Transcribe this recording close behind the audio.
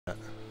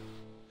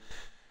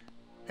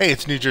Hey,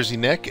 it's New Jersey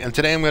Nick, and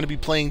today I'm going to be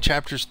playing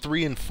Chapters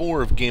 3 and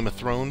 4 of Game of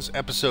Thrones,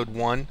 Episode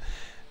 1,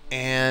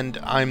 and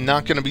I'm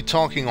not going to be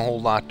talking a whole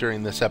lot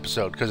during this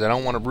episode, because I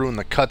don't want to ruin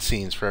the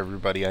cutscenes for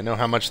everybody. I know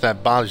how much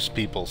that bothers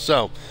people,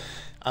 so,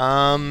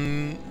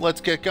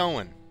 let's get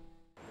going.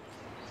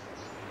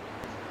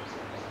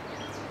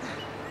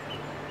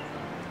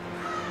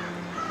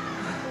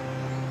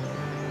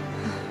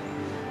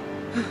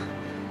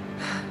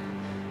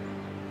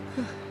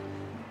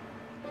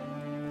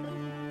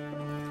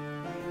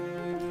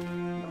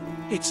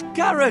 It's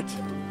Garrett!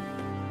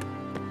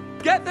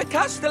 Get the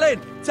Castellan!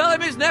 Tell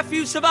him his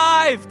nephew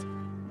survived!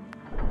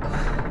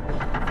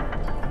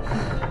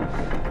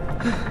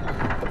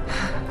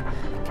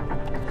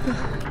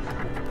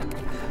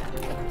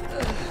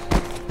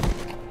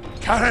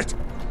 Garrett!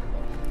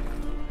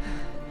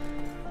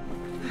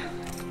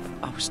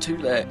 I was too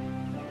late.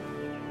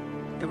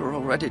 They were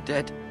already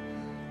dead.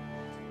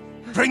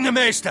 Bring the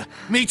Maester!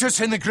 Meet us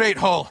in the Great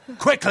Hall!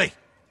 Quickly!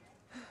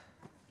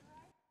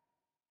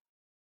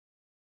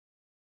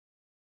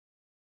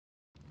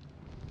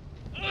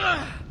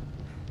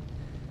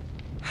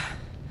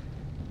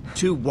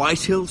 Two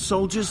Whitehill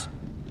soldiers?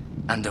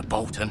 And a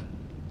Bolton.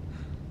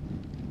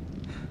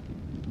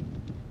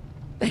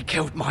 They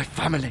killed my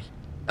family.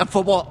 And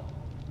for what?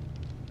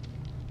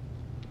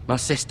 My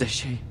sister,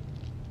 she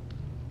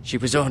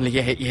was only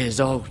 8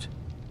 years old.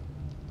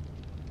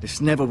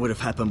 This never would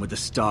have happened with the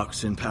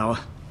Starks in power.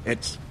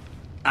 It's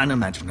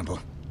unimaginable.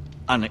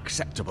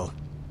 Unacceptable.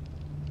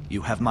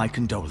 You have my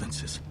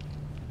condolences.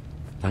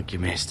 Thank you,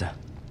 Maester.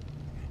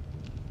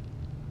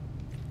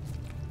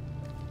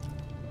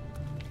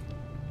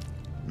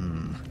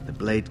 The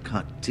blade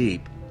cut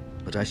deep,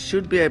 but I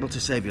should be able to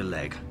save your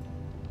leg.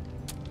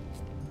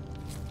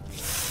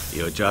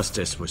 Your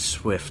justice was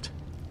swift.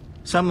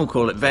 Some will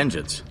call it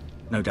vengeance.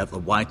 No doubt the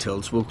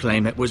Whitehills will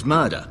claim it was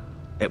murder.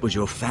 It was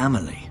your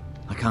family.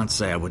 I can't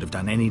say I would have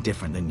done any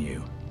different than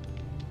you.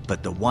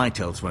 But the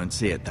Whitehills won't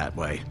see it that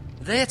way.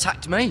 They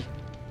attacked me.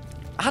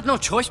 I had no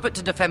choice but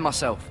to defend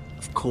myself.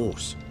 Of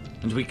course.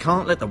 And we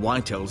can't let the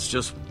Whitehills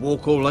just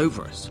walk all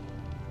over us.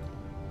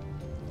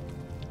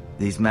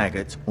 These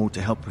maggots ought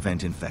to help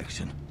prevent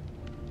infection.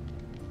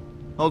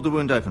 Hold the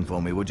wound open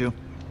for me, would you?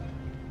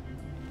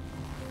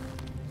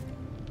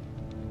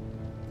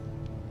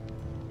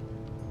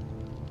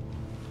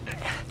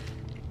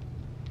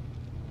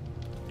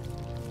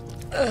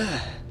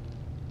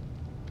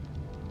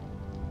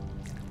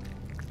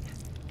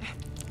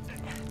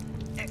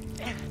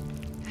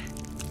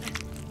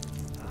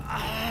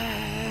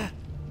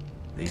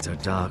 These are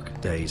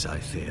dark days, I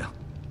fear.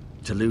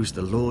 To lose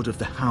the lord of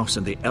the house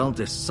and the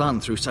eldest son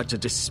through such a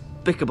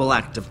despicable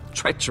act of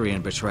treachery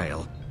and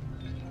betrayal.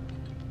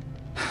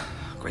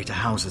 Greater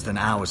houses than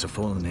ours have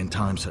fallen in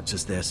times such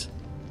as this.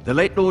 The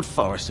late Lord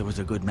Forrester was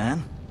a good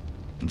man.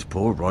 And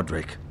poor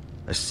Roderick.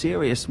 A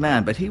serious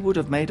man, but he would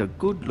have made a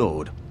good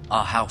lord.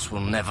 Our house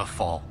will never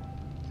fall.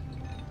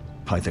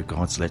 By the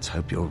gods, let's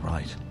hope you're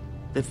right.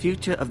 The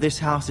future of this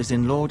house is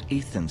in Lord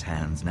Ethan's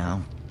hands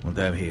now,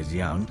 although he is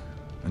young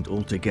and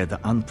altogether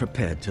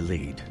unprepared to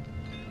lead.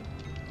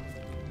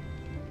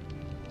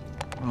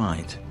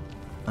 Right.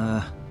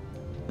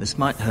 This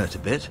might hurt a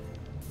bit.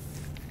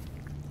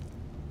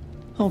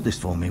 Hold this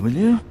for me, will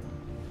you?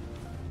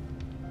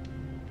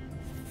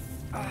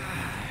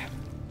 I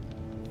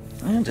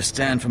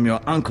understand from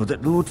your uncle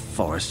that Lord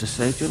Forrester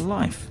saved your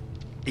life.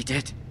 He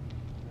did.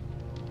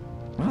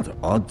 Rather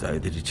odd, though,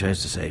 that he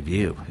chose to save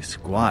you, his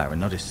squire, and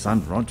not his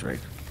son Roderick.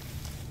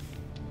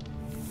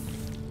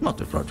 Not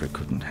that Roderick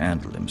couldn't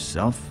handle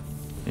himself.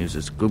 He was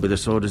as good with a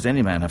sword as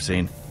any man I've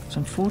seen. It's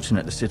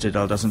unfortunate the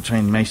Citadel doesn't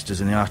train maesters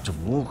in the art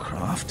of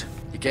warcraft.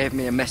 He gave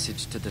me a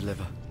message to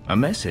deliver. A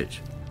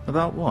message?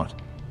 About what?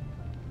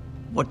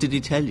 What did he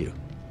tell you?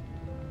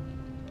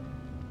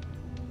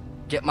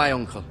 Get my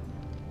uncle.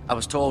 I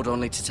was told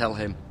only to tell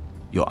him.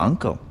 Your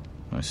uncle?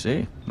 I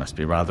see. Must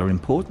be rather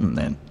important,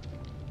 then.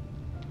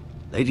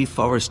 Lady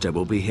Forrester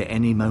will be here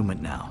any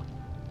moment now.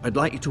 I'd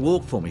like you to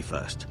walk for me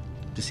first,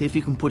 to see if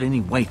you can put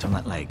any weight on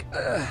that leg.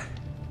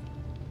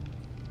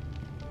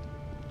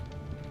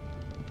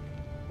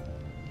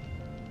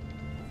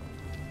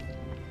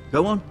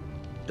 Go on.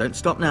 Don't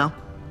stop now.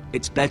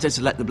 It's better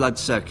to let the blood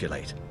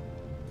circulate.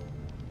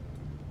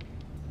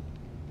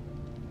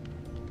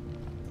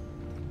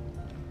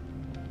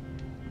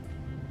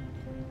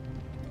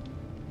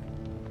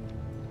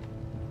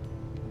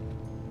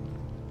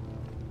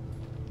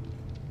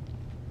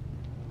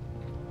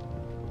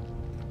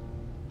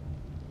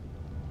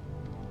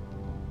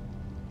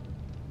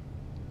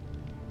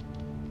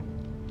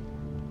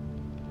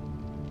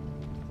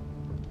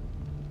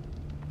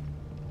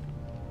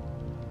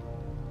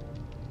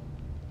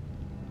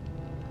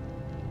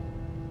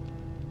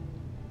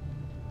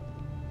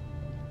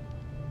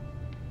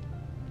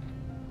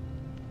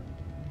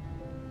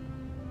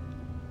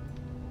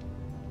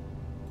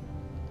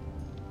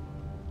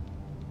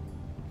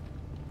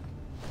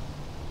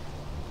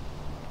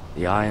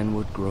 The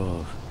Ironwood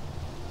Grove.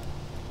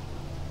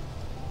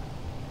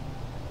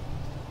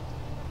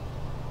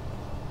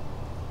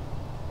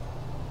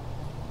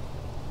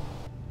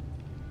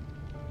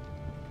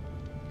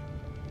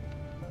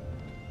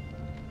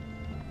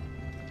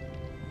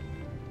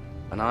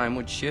 An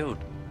ironwood shield.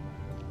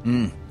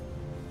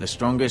 The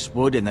strongest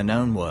wood in the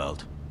known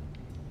world.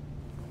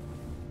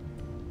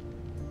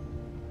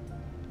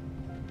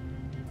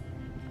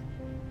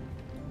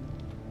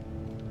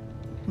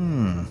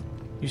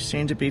 You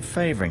seem to be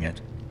favoring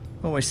it.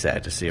 Always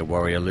sad to see a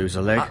warrior lose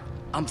a leg.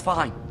 I'm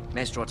fine,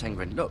 Maestro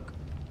Tengrin. Look,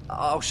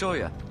 I'll show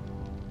you.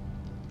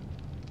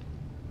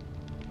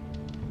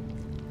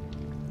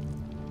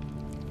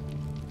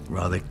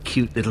 Rather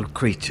cute little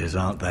creatures,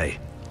 aren't they?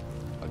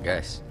 I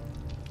guess.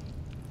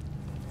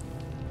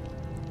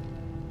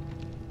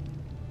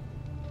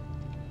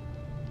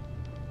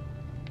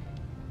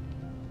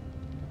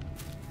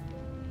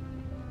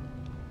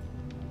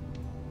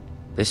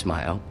 This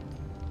might help.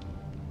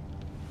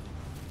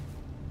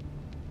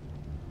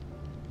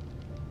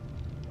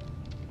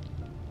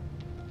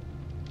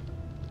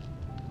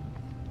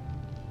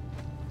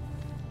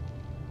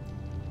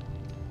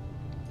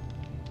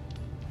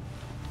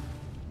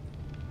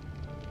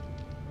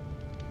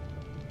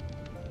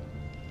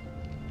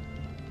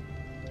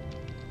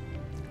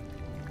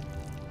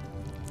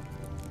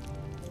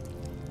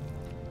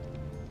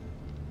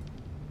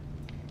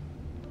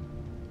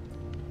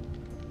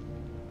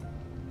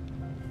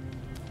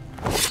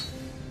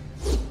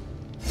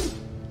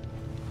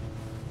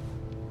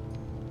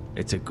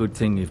 It's a good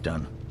thing you've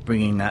done,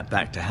 bringing that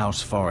back to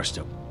House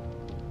Forrester.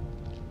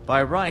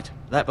 By right,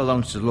 that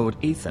belongs to Lord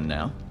Ethan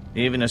now.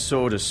 Even a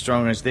sword as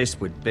strong as this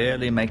would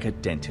barely make a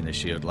dent in a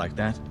shield like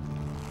that.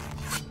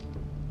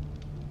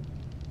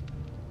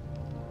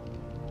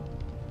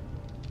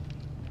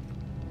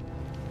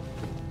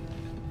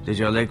 Did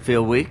your leg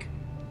feel weak?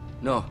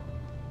 No.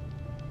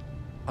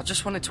 I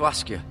just wanted to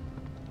ask you.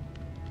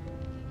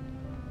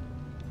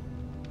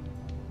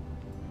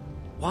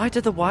 Why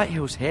do the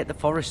Whitehills hate the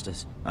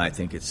Forresters? I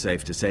think it's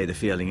safe to say the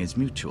feeling is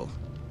mutual.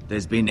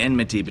 There's been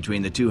enmity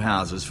between the two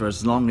houses for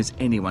as long as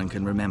anyone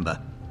can remember.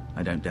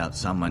 I don't doubt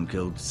someone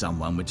killed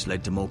someone, which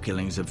led to more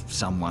killings of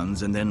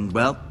someones, and then,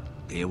 well,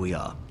 here we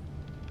are.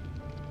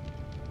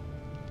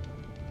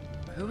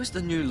 Who is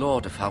the new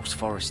Lord of House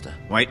Forrester?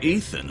 Why,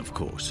 Ethan, of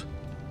course.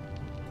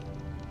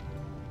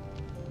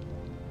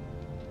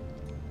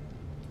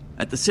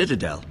 At the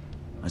Citadel,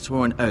 I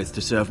swore an oath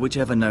to serve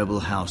whichever noble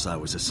house I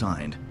was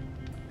assigned.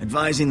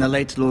 Advising the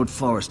late Lord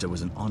Forrester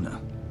was an honor.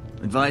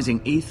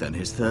 Advising Ethan,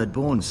 his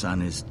third-born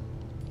son, is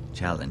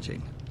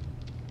challenging.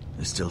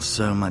 There's still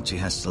so much he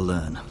has to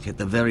learn, yet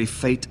the very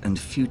fate and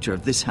future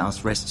of this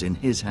house rests in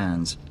his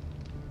hands.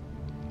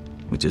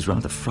 Which is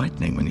rather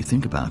frightening when you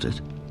think about it.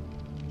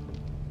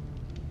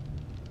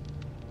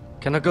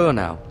 Can I go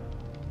now?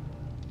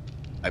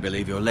 I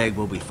believe your leg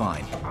will be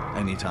fine.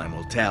 Only time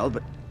will tell,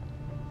 but...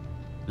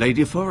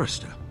 Lady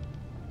Forrester.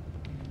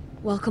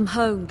 Welcome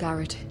home,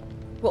 Garrett.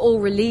 We're all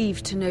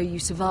relieved to know you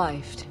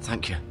survived.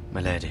 Thank you,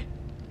 my lady.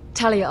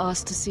 Talia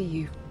asked to see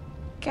you.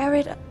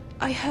 Garrett,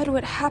 I heard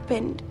what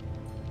happened.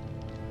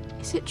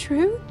 Is it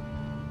true?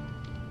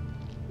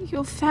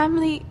 Your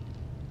family...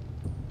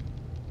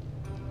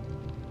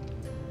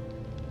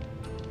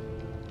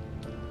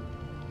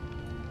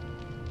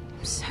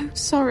 I'm so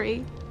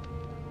sorry.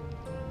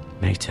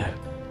 Me too.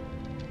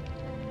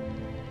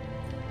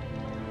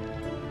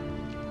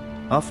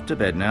 Off to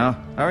bed now.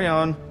 Hurry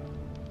on.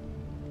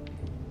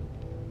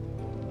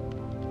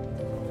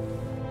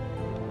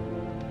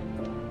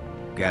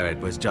 Garrett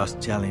was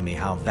just telling me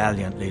how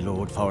valiantly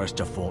Lord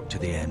Forrester fought to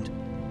the end,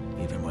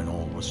 even when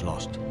all was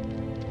lost.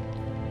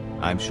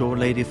 I'm sure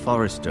Lady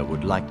Forrester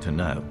would like to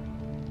know.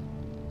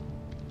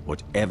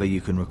 Whatever you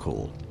can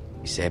recall.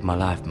 You saved my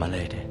life, my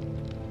lady.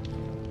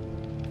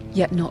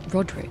 Yet not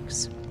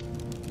Roderick's.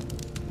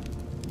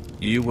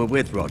 You were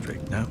with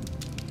Roderick, no?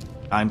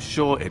 I'm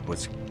sure it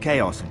was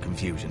chaos and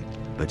confusion,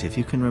 but if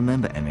you can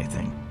remember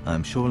anything,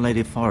 I'm sure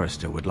Lady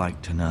Forrester would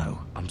like to know.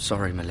 I'm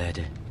sorry, my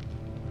lady.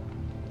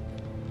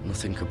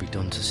 Nothing could be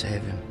done to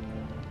save him.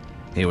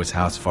 He was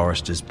House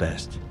Forrester's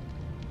best.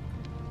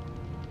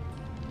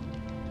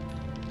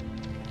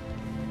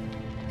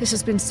 This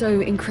has been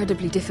so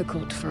incredibly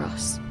difficult for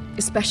us,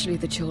 especially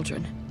the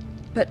children.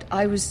 But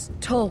I was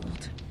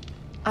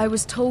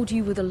told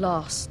you were the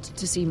last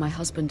to see my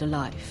husband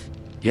alive.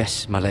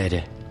 Yes, my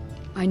lady.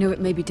 I know it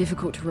may be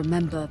difficult to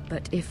remember,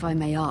 but if I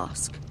may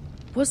ask,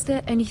 was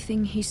there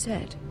anything he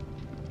said?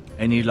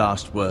 Any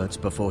last words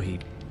before he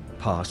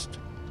passed?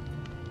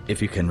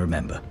 If you can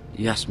remember.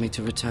 He asked me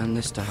to return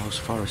this to House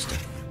Forrester.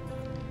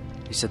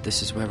 He said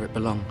this is where it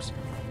belongs.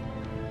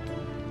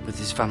 With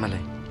his family.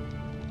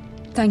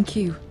 Thank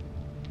you,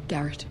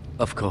 Garrett.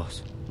 Of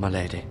course, my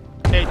lady.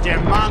 It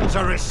demands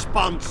a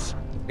response.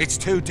 It's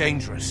too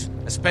dangerous,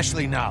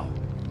 especially now.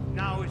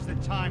 Now is the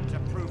time to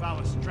prove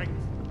our strength.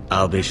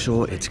 I'll be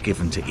sure it's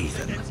given to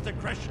Ethan. Against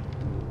aggression.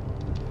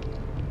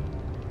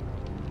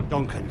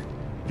 Duncan,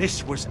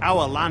 this was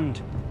our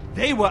land.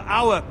 They were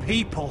our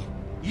people.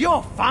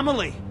 Your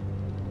family.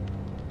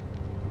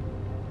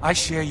 I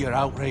share your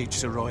outrage,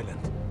 Sir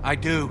Royland. I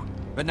do.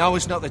 But now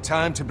is not the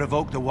time to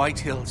provoke the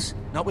Whitehills.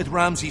 Not with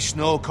Ramsay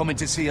Snow coming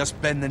to see us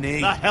bend the knee.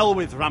 The hell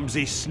with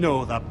Ramsay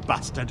Snow, the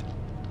bastard.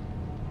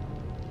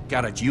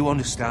 Garrett, you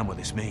understand what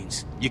this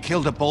means. You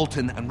killed a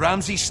Bolton, and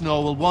Ramsay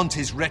Snow will want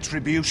his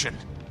retribution.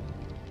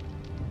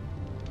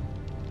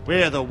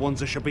 We're the ones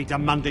that should be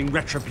demanding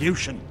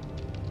retribution.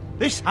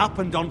 This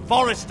happened on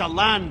Forrester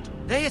land.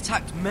 They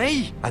attacked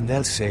me! And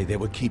they'll say they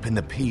were keeping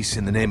the peace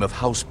in the name of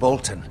House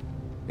Bolton.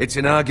 It's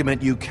an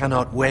argument you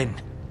cannot win.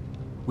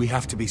 We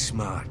have to be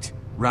smart.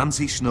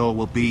 Ramsay Snow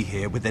will be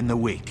here within the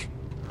week.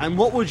 And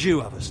what would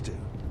you have us do?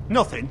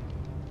 Nothing.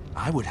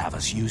 I would have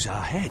us use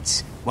our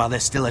heads, while they're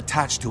still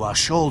attached to our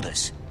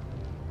shoulders.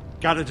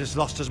 Garrett has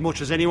lost as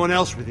much as anyone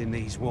else within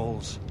these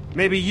walls.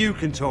 Maybe you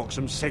can talk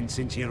some sense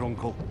into your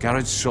uncle.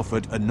 Garrett's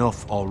suffered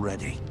enough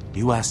already.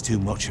 You ask too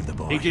much of the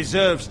boy. He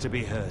deserves to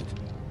be heard.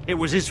 It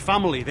was his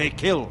family they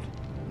killed.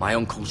 My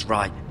uncle's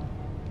right.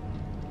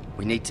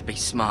 We need to be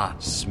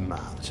smart.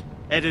 Smart.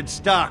 Eddard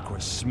Stark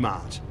was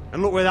smart.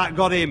 And look where that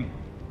got him.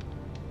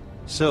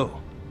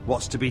 So,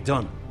 what's to be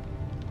done?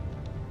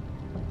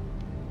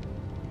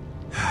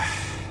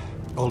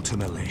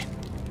 Ultimately,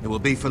 it will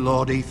be for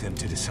Lord Ethan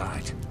to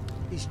decide.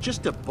 He's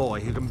just a boy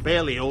who can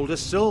barely hold a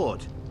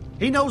sword.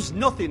 He knows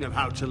nothing of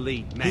how to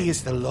lead men. He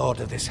is the lord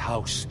of this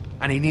house,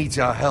 and he needs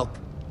our help.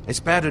 It's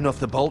bad enough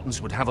the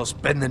Boltons would have us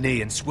bend the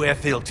knee and swear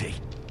fealty.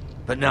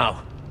 But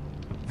now,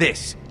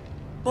 this.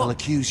 They'll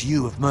accuse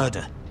you of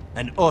murder,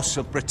 and us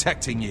of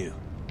protecting you.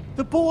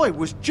 The boy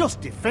was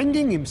just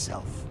defending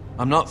himself.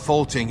 I'm not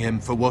faulting him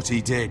for what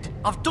he did.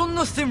 I've done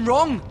nothing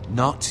wrong!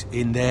 Not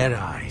in their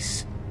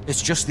eyes.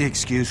 It's just the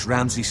excuse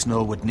Ramsay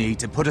Snow would need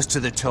to put us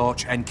to the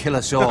torch and kill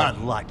us all. I'd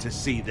like to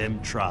see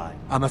them try.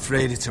 I'm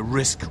afraid it's a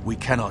risk we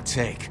cannot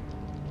take,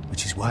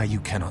 which is why you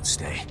cannot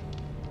stay.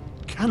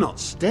 Cannot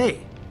stay?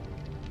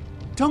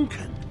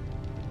 Duncan,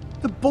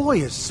 the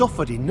boy has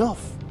suffered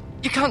enough.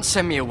 You can't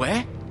send me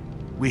away.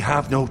 We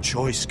have no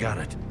choice,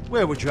 Garrett.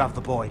 Where would you have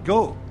the boy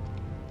go?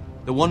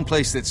 The one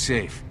place that's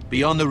safe,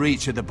 beyond the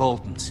reach of the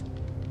Boltons.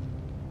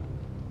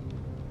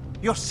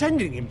 You're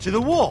sending him to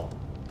the wall.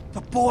 The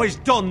boy's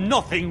done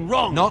nothing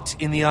wrong.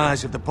 Not in the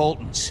eyes of the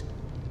Boltons.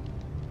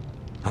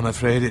 I'm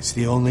afraid it's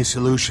the only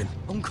solution.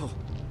 Uncle,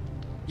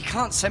 you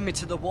can't send me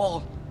to the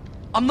wall.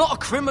 I'm not a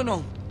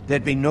criminal.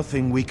 There'd be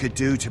nothing we could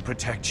do to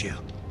protect you.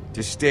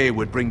 To stay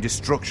would bring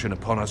destruction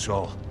upon us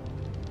all.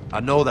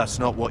 I know that's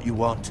not what you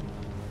want.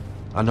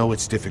 I know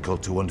it's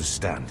difficult to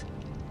understand.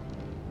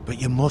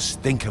 But you must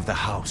think of the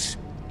house.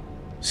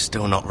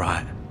 Still not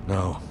right.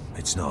 No,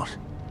 it's not.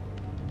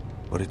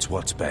 But it's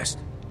what's best.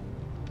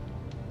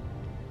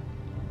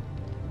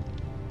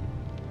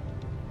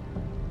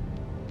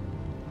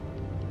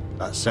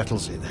 That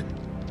settles it then.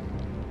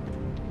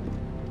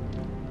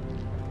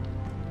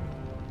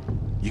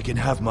 You can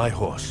have my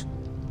horse,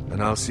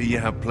 and I'll see you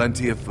have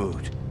plenty of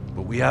food.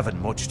 But we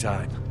haven't much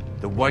time.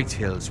 The White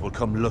Hills will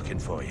come looking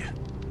for you.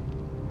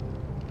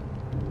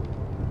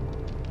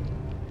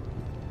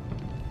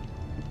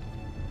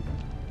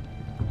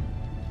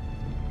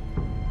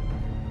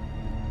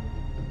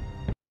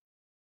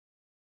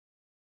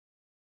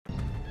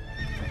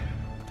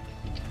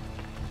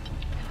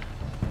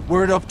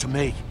 Were it up to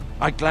me,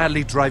 I'd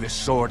gladly drive a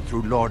sword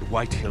through Lord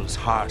Whitehill's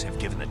heart if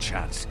given the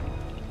chance.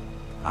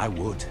 I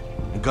would.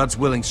 And God's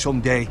willing,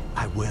 someday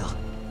I will.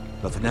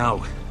 But for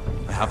now,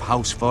 I have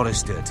House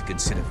Forrester to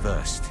consider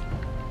first.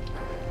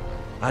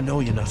 I know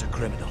you're not a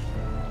criminal,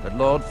 but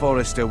Lord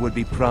Forrester would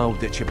be proud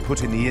that you're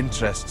putting the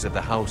interests of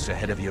the house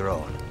ahead of your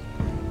own.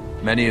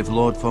 Many of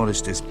Lord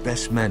Forrester's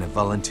best men have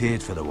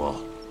volunteered for the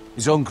wall.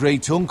 His own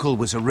great-uncle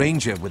was a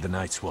ranger with the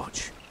Night's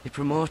Watch. He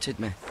promoted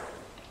me.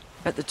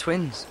 Met the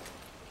twins.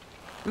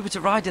 We were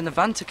to ride in the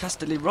van to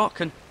Casterly Rock,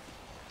 and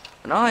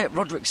I at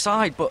Roderick's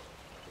side, but...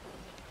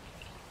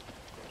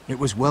 It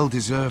was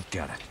well-deserved,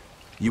 Garrett.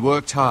 You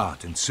worked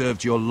hard and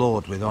served your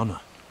lord with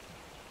honor.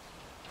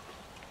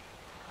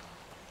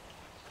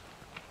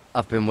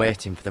 I've been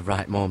waiting for the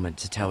right moment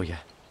to tell you.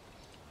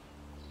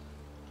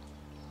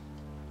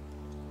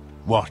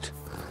 What?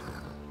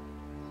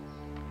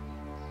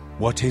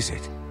 What is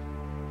it?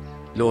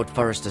 Lord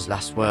Forrester's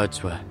last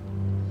words were,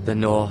 "The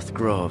North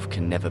Grove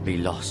can never be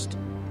lost."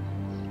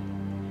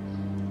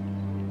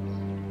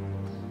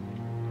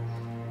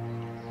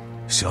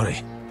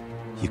 Sorry.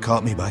 You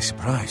caught me by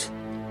surprise.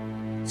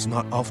 It's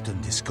not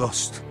often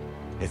discussed,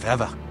 if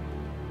ever.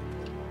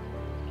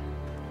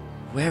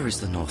 Where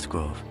is the North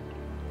Grove?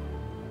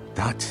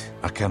 That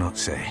I cannot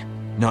say.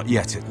 Not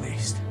yet, at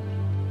least.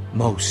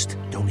 Most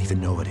don't even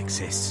know it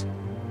exists.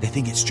 They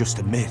think it's just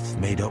a myth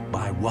made up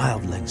by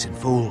wildlings and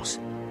fools,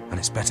 and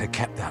it's better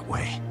kept that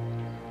way.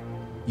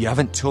 You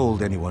haven't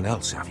told anyone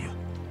else, have you?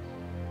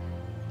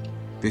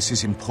 This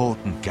is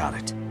important,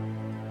 Garrett.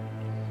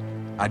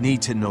 I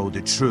need to know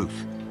the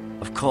truth.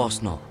 Of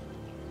course not.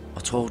 I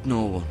told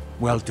no one.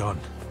 Well done.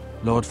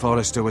 Lord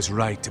Forrester was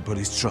right to put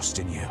his trust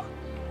in you.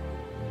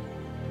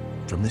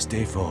 From this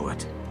day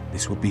forward,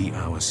 this will be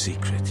our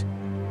secret.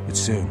 But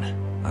soon,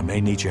 I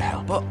may need your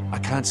help. But I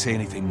can't say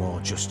anything more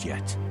just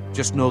yet.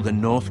 Just know the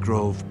North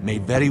Grove may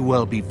very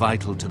well be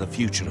vital to the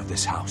future of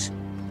this house.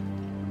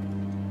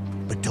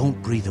 But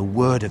don't breathe a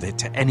word of it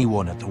to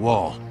anyone at the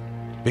wall.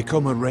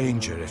 Become a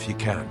ranger if you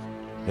can.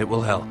 It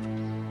will help.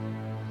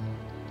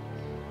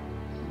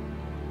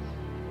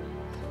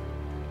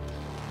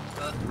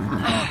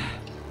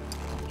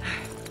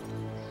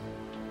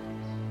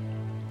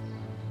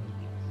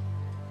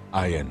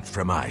 Iron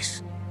from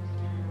ice.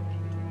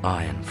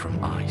 Iron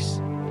from ice.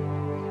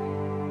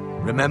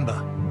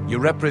 Remember, you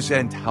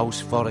represent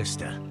House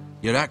Forrester.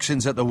 Your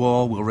actions at the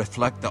war will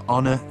reflect the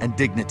honor and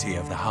dignity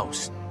of the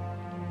house.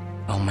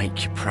 I'll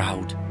make you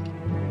proud.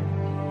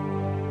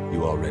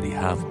 You already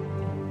have.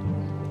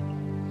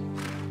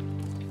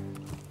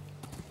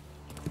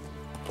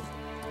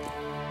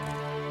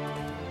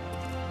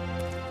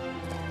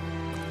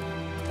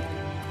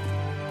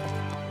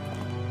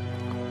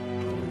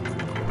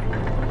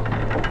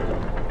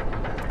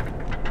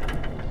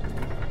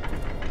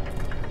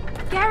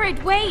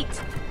 Garrett,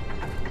 wait!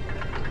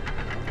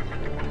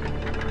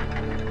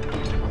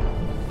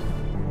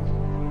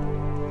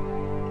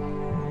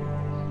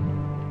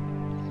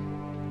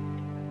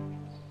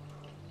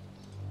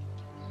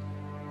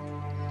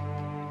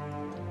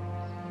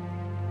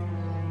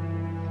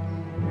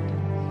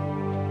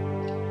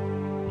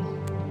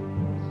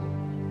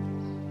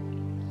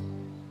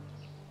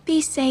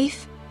 Be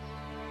safe.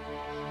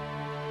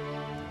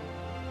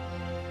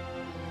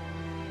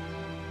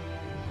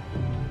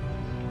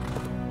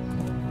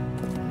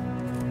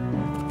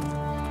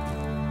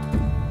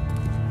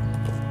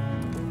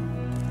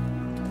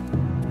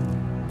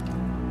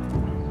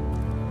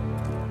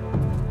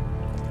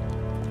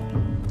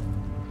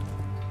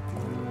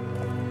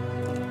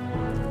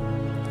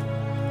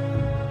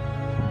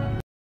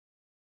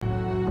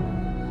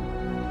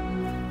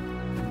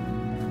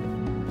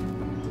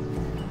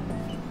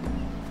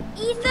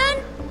 Ethan?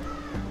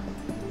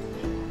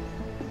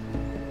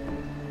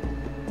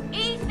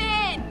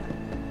 Ethan!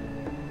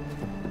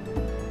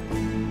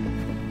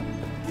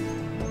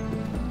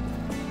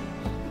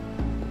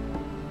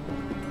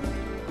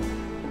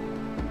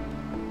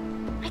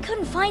 I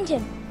couldn't find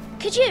him.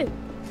 Could you?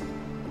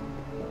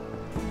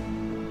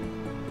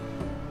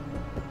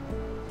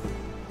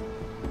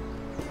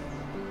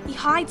 He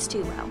hides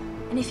too well,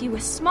 and if he were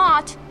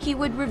smart, he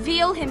would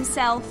reveal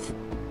himself.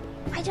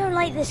 I don't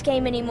like this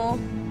game anymore.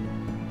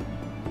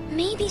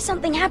 Maybe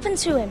something happened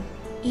to him.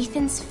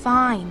 Ethan's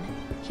fine.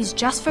 He's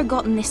just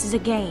forgotten this is a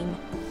game.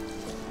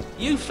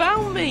 You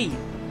found me!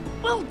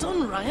 Well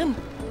done, Ryan.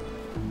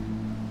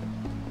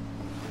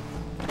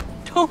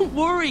 Don't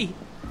worry.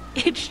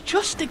 It's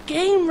just a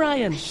game,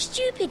 Ryan.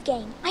 Stupid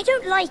game. I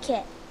don't like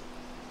it.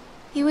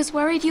 He was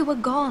worried you were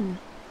gone.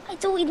 I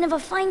thought we'd never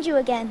find you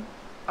again.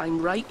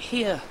 I'm right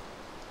here.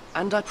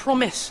 And I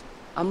promise,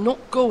 I'm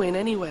not going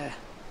anywhere.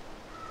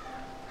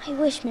 I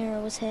wish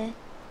Mira was here.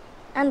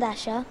 And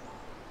Asher.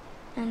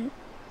 And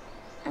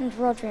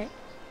Roderick.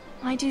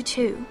 I do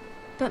too.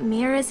 But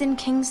Mira's in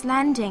King's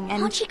Landing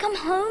and... Can't she come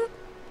home?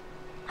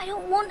 I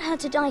don't want her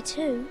to die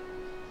too.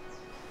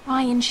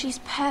 Ryan, she's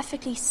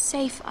perfectly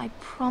safe, I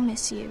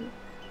promise you.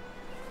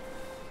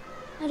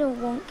 I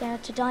don't want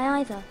Garrett to die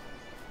either.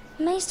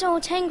 Maester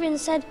Ortengrin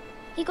said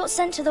he got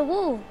sent to the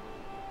wall.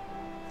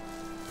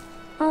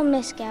 I'll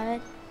miss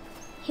Garrett.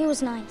 He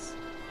was nice.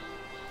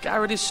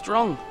 Garrett is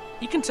strong.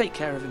 He can take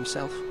care of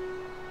himself.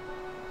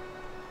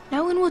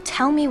 No one will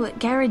tell me what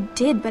Garrett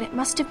did, but it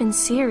must have been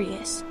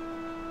serious.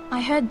 I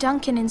heard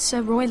Duncan and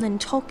Sir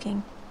Royland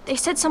talking. They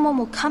said someone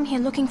will come here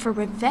looking for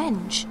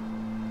revenge.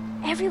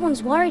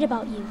 Everyone's worried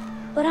about you,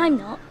 but I'm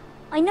not.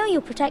 I know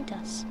you'll protect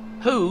us.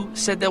 Who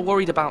said they're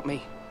worried about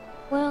me?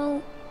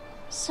 Well,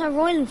 Sir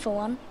Royland for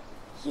one.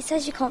 He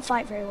says you can't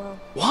fight very well.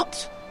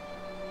 What?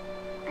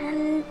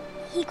 And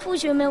he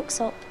calls you a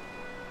milksop.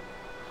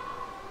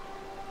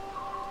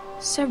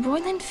 Sir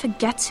Royland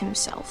forgets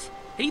himself.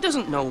 He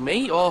doesn't know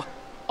me, or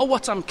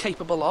what I'm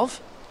capable of.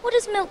 What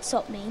does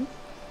milksop mean?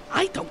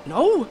 I don't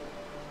know,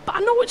 but I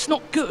know it's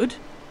not good.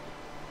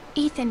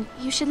 Ethan,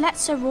 you should let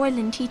Sir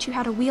Royland teach you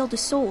how to wield a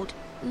sword,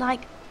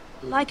 like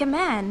a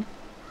man.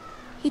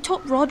 He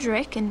taught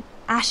Roderick and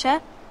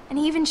Asher, and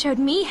he even showed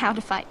me how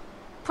to fight.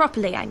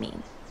 Properly, I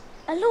mean.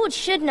 A lord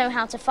should know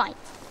how to fight.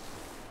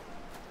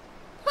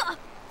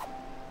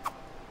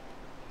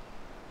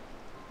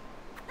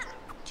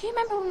 Do you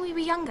remember when we were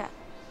younger?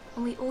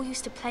 When we all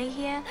used to play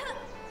here?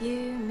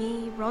 You,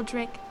 me,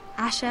 Roderick,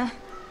 Asher.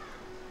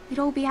 We'd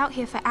all be out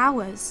here for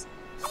hours.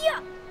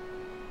 Yeah.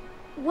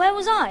 Where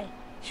was I?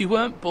 You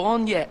weren't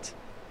born yet.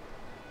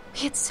 We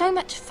had so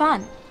much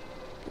fun.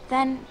 But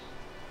then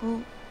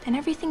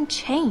everything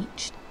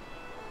changed.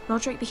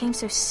 Roderick became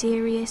so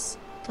serious,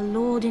 the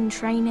Lord in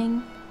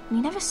training, and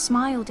he never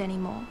smiled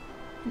anymore.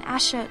 And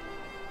Asher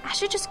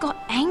just got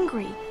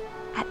angry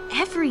at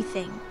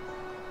everything.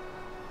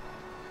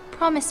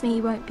 Promise me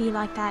you won't be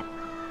like that.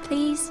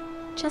 Please,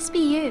 just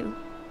be you.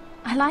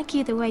 I like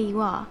you the way you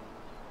are.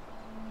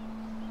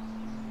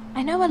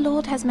 I know a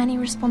lord has many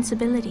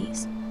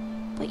responsibilities,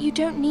 but you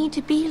don't need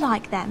to be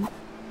like them.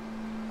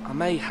 I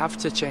may have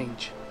to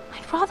change.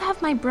 I'd rather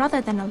have my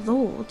brother than a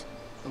lord.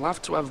 I'll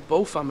have to have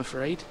both, I'm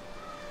afraid.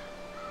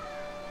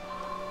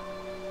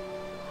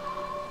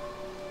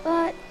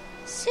 But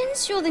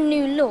since you're the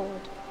new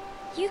lord,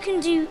 you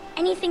can do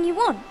anything you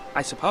want.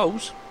 I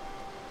suppose.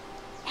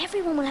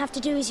 Everyone will have to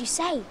do as you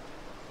say.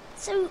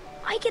 So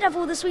I could have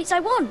all the sweets I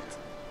want.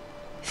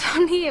 If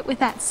only it were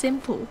that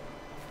simple.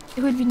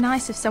 It would be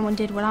nice if someone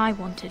did what I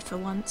wanted for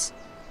once.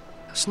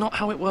 That's not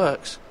how it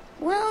works.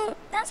 Well,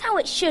 that's how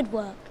it should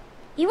work.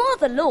 You are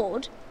the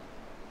Lord.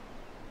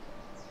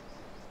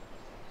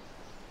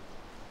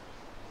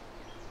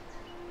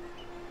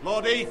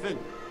 Lord Ethan,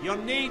 you're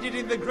needed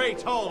in the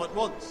Great Hall at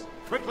once.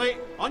 Quickly,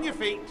 on your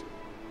feet.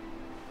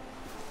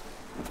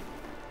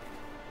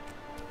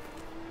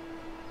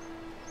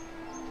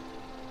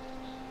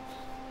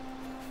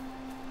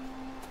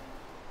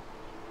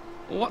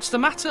 What's the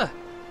matter?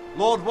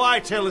 Lord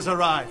Whitehill has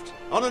arrived,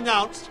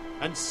 unannounced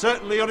and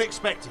certainly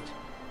unexpected.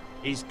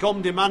 He's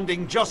come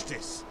demanding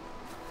justice.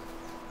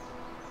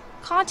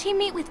 Can't he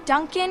meet with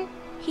Duncan?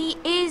 He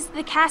is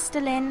the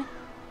Castellan.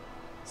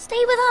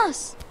 Stay with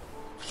us.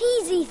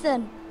 Please,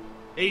 Ethan.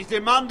 He's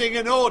demanding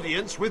an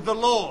audience with the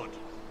Lord.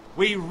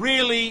 We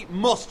really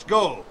must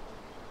go.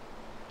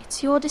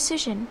 It's your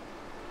decision.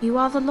 You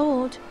are the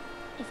Lord.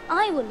 If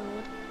I were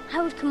Lord,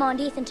 I would command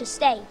Ethan to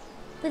stay,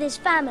 with his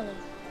family.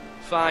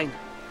 Fine.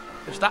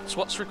 If that's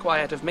what's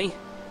required of me.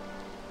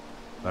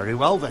 Very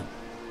well then.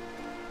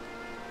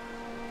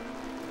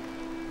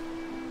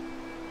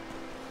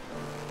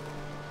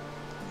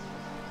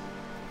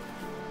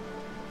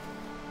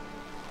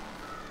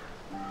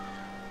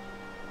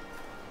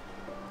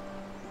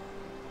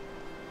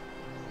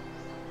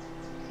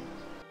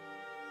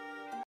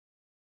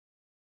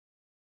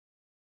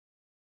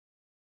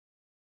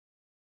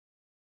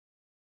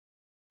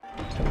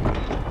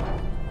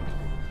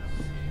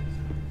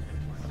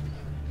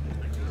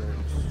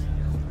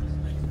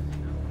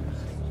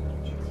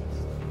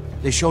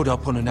 They showed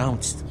up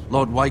unannounced.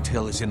 Lord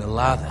Whitehill is in a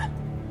lather.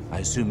 I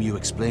assume you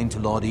explained to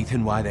Lord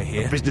Ethan why they're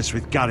here? Business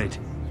with Garrett.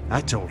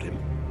 I told him.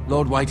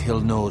 Lord Whitehill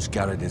knows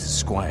Garrett is a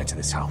squire to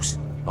this house.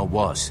 Or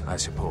was, I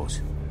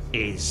suppose.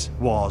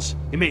 Was.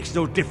 It makes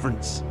no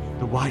difference.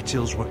 The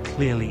Whitehills were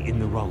clearly in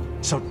the wrong,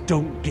 so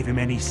don't give him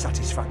any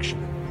satisfaction.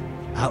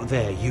 Out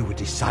there, you were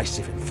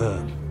decisive and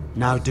firm.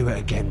 Now do it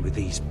again with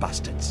these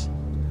bastards.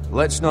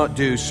 Let's not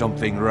do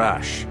something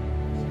rash.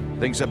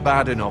 Things are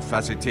bad enough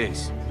as it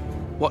is.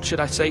 What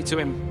should I say to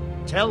him?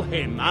 Tell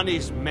him and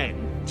his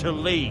men to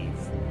leave.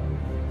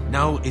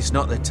 Now is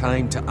not the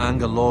time to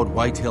anger Lord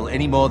Whitehill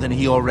any more than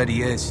he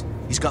already is.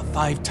 He's got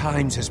 5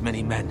 times as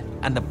many men,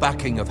 and the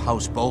backing of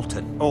House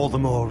Bolton. All the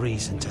more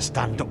reason to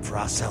stand up for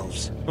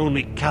ourselves.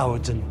 Only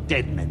cowards and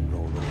dead men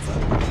roll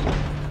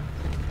over.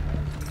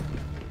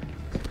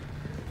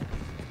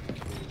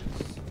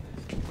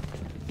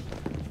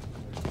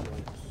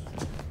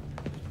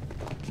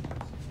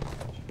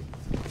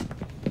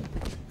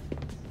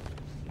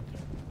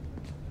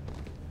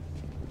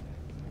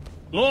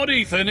 Lord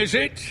Ethan, is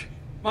it?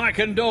 My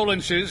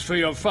condolences for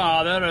your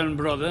father and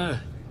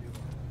brother.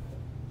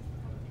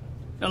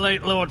 The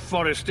late Lord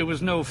Forrester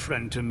was no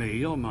friend to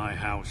me or my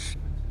house,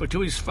 but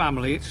to his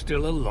family it's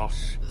still a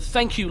loss.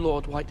 Thank you,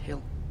 Lord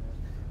Whitehill.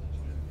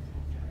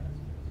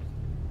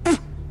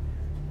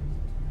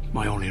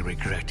 My only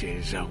regret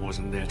is I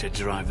wasn't there to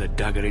drive the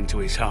dagger into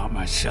his heart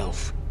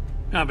myself.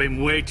 I've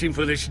been waiting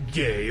for this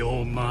day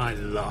all my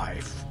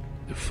life.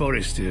 The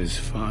Forresters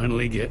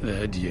finally get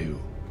their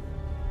due.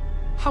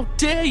 How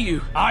dare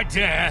you! I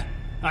dare,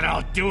 and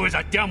I'll do as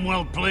I damn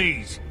well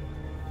please.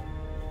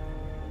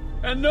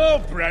 And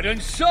no bread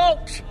and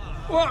salt!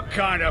 What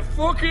kind of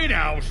fucking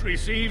house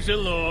receives a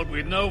lord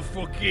with no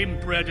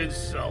fucking bread and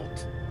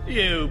salt?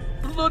 You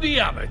bloody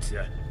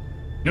amateur.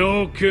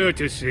 No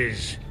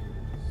courtesies.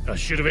 I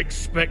should have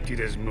expected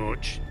as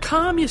much.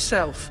 Calm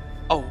yourself,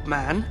 old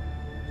man.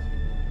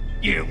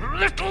 You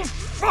little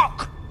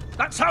fuck!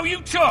 That's how you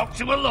talk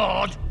to a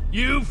lord?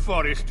 You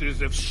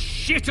Forresters have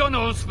shit on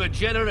us for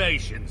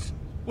generations.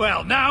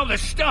 Well, now the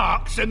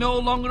Starks are no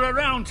longer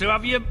around to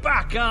have your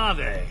back, are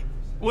they?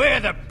 We're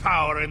the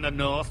power in the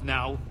north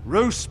now.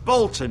 Roose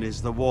Bolton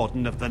is the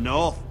Warden of the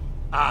North.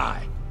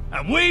 Aye,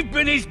 and we've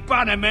been his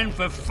bannermen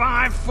for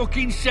 5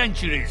 fucking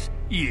centuries,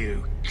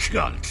 you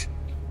cunt.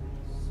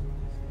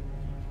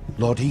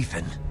 Lord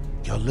Ethan,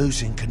 you're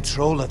losing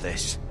control of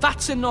this.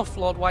 That's enough,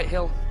 Lord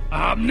Whitehill.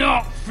 I'm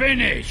not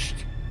finished!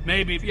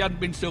 Maybe if you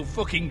hadn't been so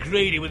fucking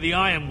greedy with the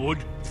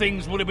ironwood,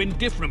 things would have been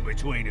different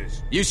between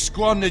us. You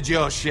squandered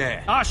your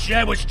share. Our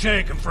share was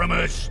taken from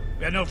us.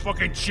 We had no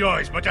fucking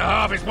choice but to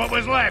harvest what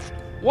was left.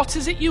 What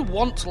is it you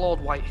want, Lord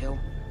Whitehill?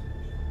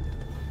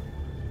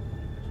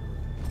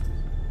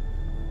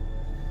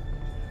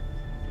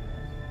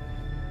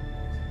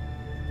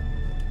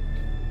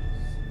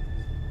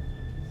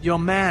 Your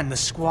man, the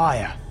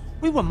squire.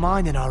 We were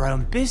minding our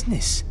own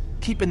business,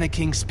 keeping the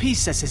king's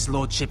peace, as his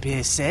lordship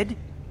here said,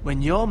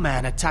 when your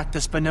man attacked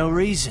us for no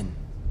reason.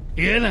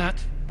 Hear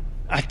that?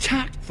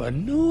 Attacked for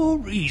no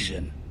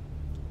reason.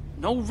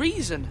 No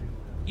reason?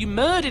 You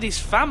murdered his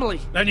family.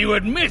 Then you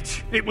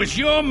admit it was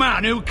your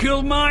man who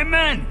killed my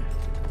men?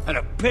 And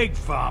a pig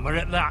farmer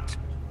at that.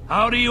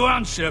 How do you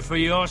answer for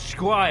your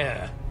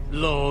squire,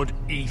 Lord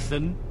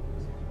Ethan?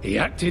 He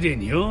acted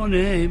in your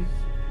name.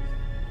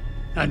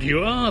 And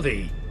you are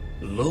the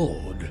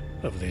lord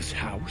of this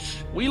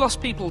house. We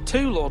lost people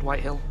too, Lord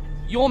Whitehill.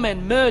 Your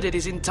men murdered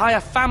his entire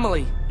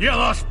family. You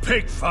lost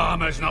pig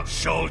farmers, not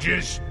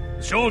soldiers.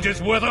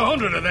 Soldiers worth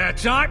 100 of their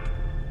type.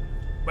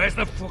 Where's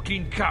the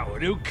fucking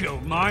coward who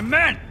killed my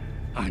men?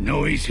 I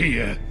know he's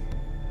here.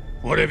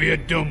 What have you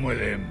done with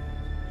him?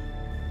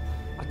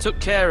 I took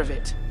care of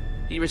it.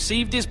 He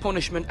received his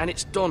punishment and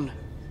it's done.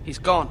 He's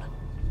gone.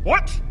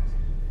 What?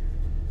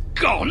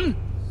 Gone?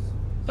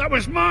 That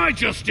was my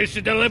justice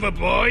to deliver,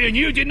 boy, and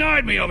you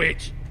denied me of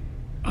it.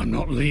 I'm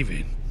not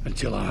leaving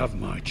until I have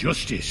my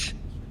justice.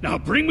 Now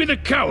bring me the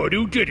coward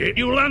who did it.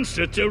 You'll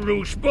answer to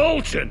Roose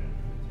Bolton.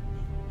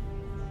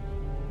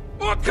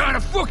 What kind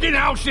of fucking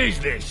house is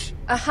this?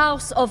 A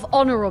house of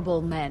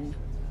honorable men.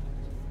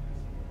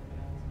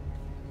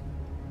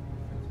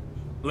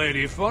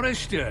 Lady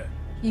Forrester.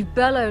 You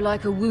bellow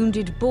like a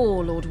wounded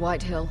boar, Lord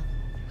Whitehill.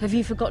 Have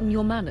you forgotten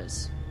your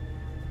manners?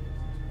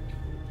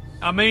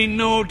 I mean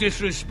no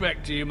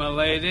disrespect to you, my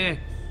lady,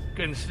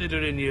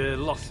 considering your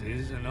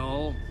losses and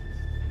all.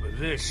 But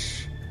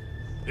this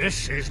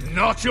is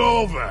not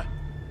over.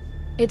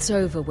 It's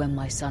over when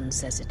my son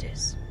says it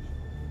is.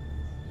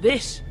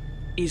 This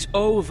is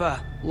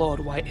over, Lord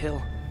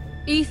Whitehill.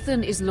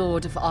 Ethan is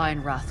Lord of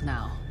Ironrath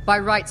now. By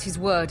rights, his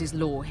word is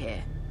law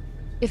here.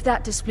 If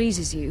that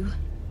displeases you,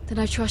 then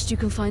I trust you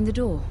can find the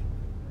door.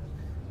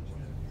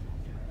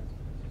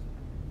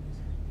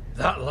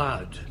 That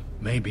lad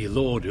may be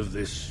lord of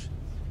this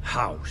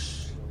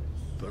house,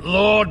 but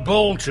Lord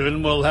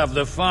Bolton will have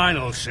the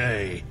final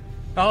say.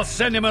 I'll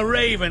send him a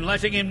raven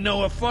letting him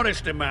know a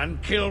Forrester man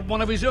killed one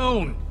of his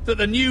own, that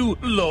the new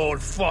Lord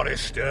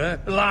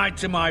Forrester lied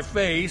to my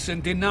face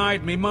and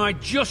denied me my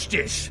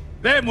justice.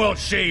 Then we'll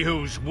see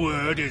whose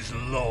word is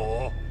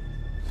law.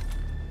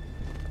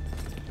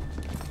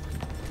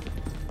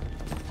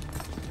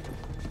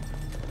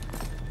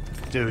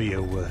 Do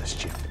your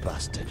worst, you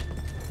bastard.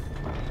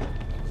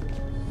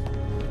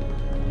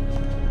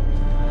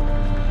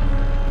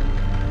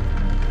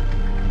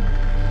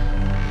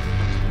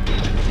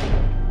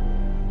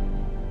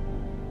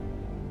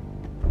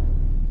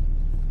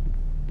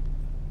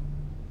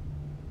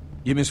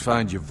 You must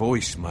find your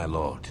voice, my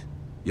lord.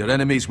 Your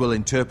enemies will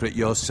interpret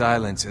your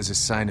silence as a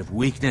sign of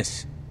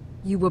weakness.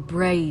 You were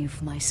brave,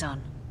 my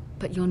son.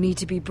 But you'll need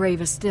to be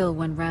braver still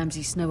when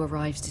Ramsay Snow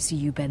arrives to see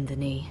you bend the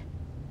knee.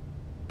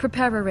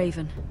 Prepare a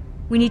raven.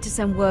 We need to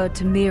send word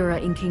to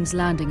Mira in King's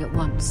Landing at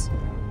once.